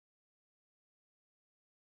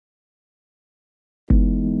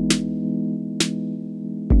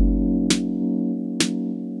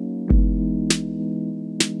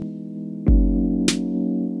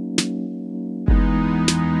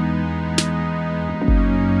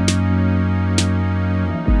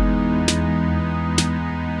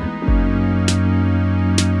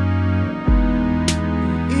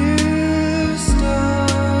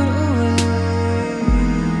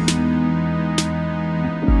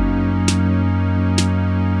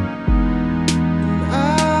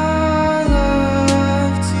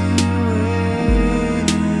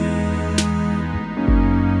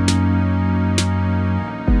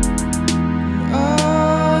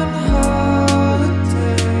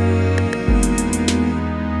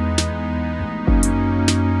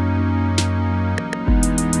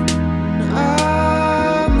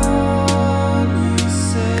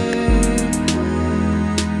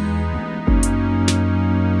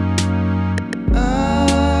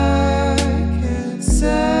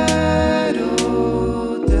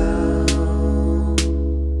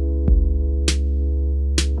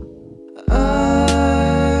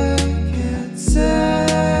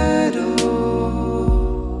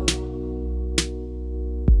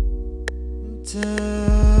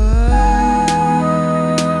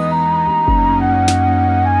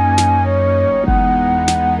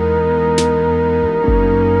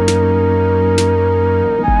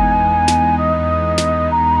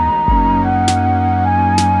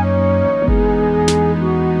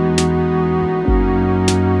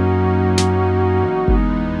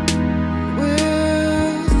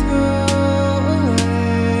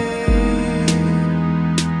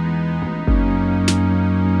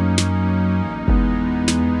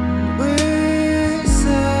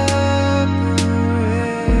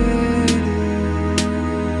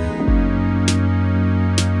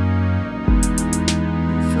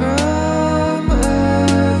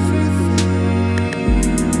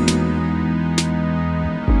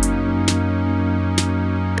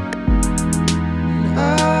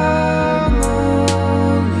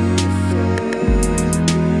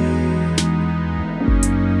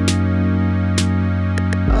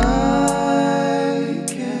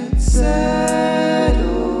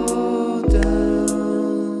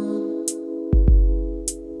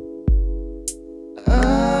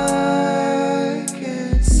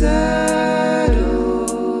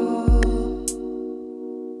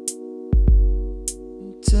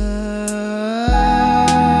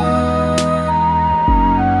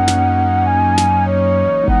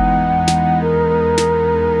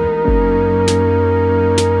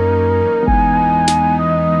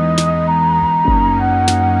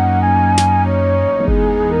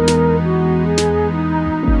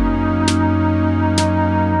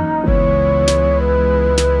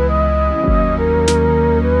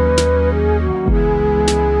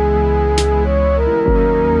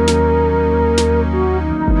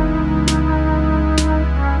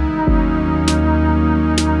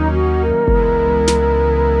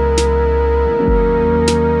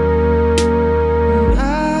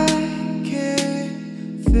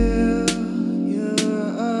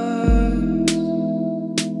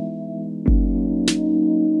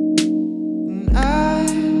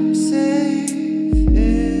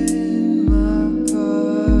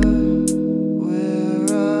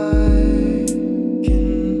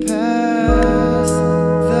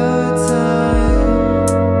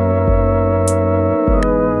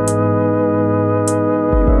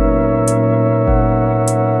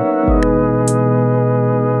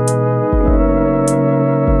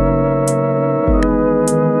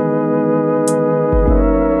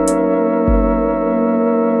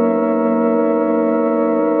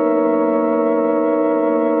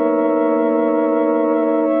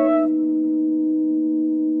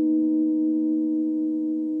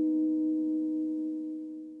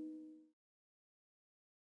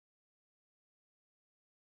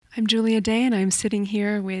I'm Julia Daye, and I'm sitting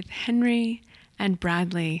here with Henry and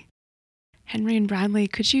Bradley. Henry and Bradley,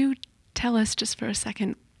 could you tell us just for a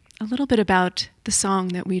second a little bit about the song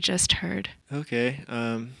that we just heard? Okay,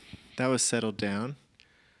 that was Settled Down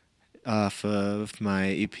off of my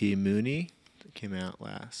EP Mooney that came out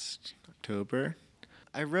last October.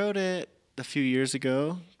 I wrote it a few years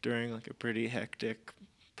ago during like a pretty hectic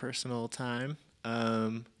personal time.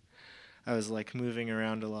 I was like moving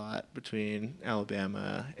around a lot between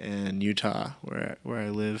Alabama and Utah, where I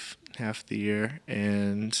live half the year,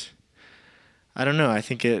 and I don't know. I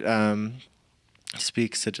think it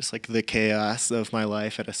speaks to just like the chaos of my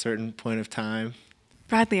life at a certain point of time.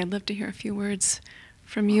 Bradley, I'd love to hear a few words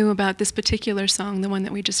from you about this particular song, the one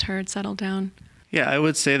that we just heard, Settle Down. Yeah, I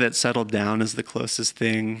would say that Settled Down is the closest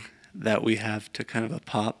thing that we have to kind of a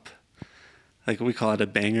pop. Like we call it a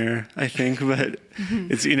banger, I think, but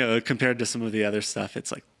it's, you know, compared to some of the other stuff,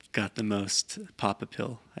 it's like got the most pop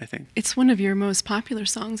appeal, I think. It's one of your most popular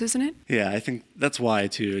songs, isn't it? Yeah, I think that's why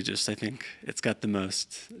too. I think it's got the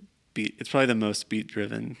most beat. It's probably the most beat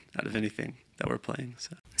driven out of anything that we're playing.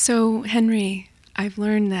 So Henry, I've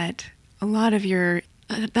learned that a lot of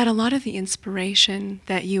the inspiration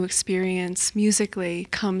that you experience musically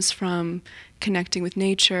comes from connecting with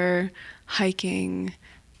nature, hiking,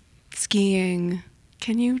 skiing.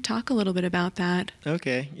 Can you talk a little bit about that?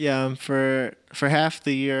 Okay, yeah. For half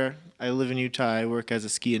the year, I live in Utah. I work as a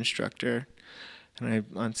ski instructor, and I'm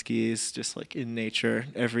on skis just like in nature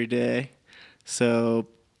every day. So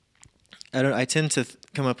I tend to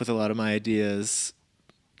come up with a lot of my ideas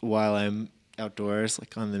while I'm outdoors,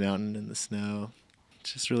 like on the mountain in the snow.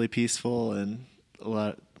 It's just really peaceful, and a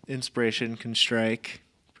lot inspiration can strike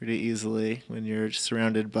pretty easily when you're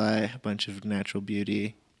surrounded by a bunch of natural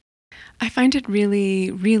beauty. I find it really,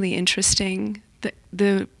 really interesting.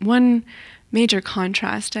 The one major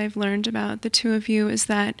contrast I've learned about the two of you is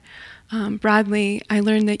that, Bradley, I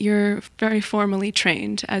learned that you're very formally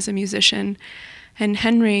trained as a musician. And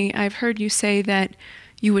Henry, I've heard you say that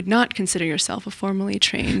you would not consider yourself a formally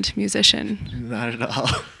trained musician. Not at all.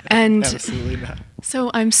 And absolutely not.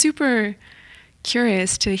 So I'm super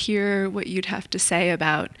curious to hear what you'd have to say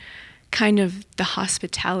about kind of the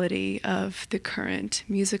hospitality of the current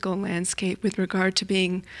musical landscape with regard to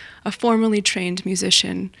being a formally trained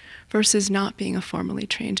musician versus not being a formally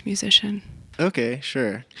trained musician. Okay,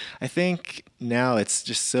 sure. I think now it's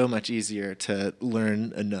just so much easier to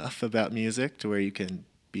learn enough about music to where you can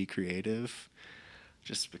be creative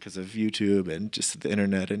just because of YouTube and just the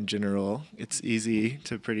internet in general. It's easy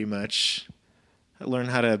to pretty much learn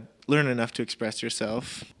enough to express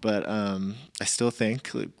yourself, but I still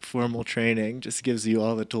think like, formal training just gives you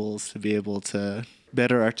all the tools to be able to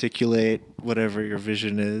better articulate whatever your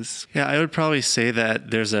vision is. Yeah, I would probably say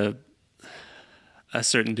that there's a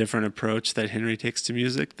certain different approach that Henry takes to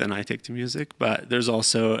music than I take to music, but there's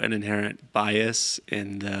also an inherent bias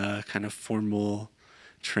in the kind of formal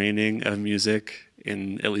training of music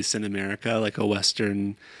at least in America, like a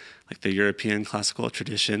Western, like the European classical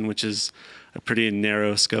tradition, which is a pretty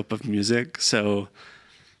narrow scope of music. So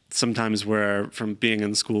sometimes from being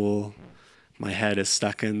in school, my head is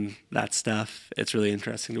stuck in that stuff. It's really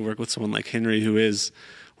interesting to work with someone like Henry, who is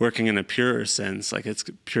working in a purer sense. Like, it's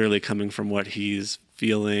purely coming from what he's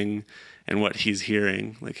feeling and what he's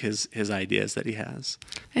hearing, like his ideas that he has.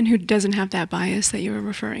 And who doesn't have that bias that you were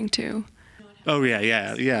referring to. Oh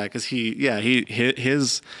yeah, because he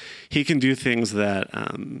can do things that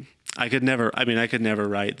I could never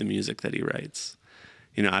write the music that he writes.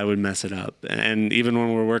 You know, I would mess it up. And even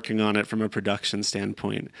when we're working on it from a production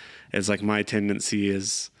standpoint, it's like my tendency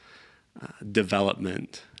is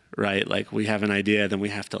development, right? Like, we have an idea, then we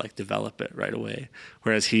have to like develop it right away.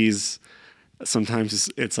 Whereas sometimes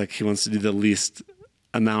it's like he wants to do the least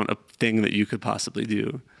amount of thing that you could possibly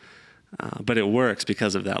do. But it works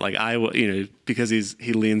because of that. Like, because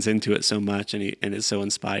he leans into it so much and is so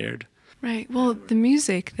inspired. Right. Well, the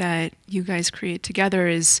music that you guys create together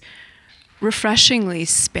is refreshingly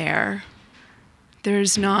spare.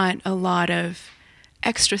 There's not a lot of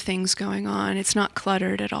extra things going on. It's not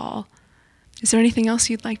cluttered at all. Is there anything else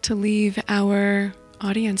you'd like to leave our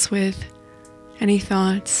audience with? Any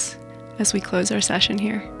thoughts as we close our session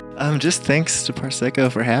here? Just thanks to Parse Seco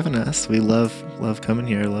for having us. We love coming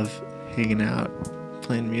here, love hanging out,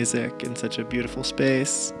 playing music in such a beautiful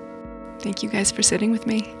space. Thank you guys for sitting with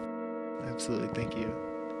me. Absolutely, thank you.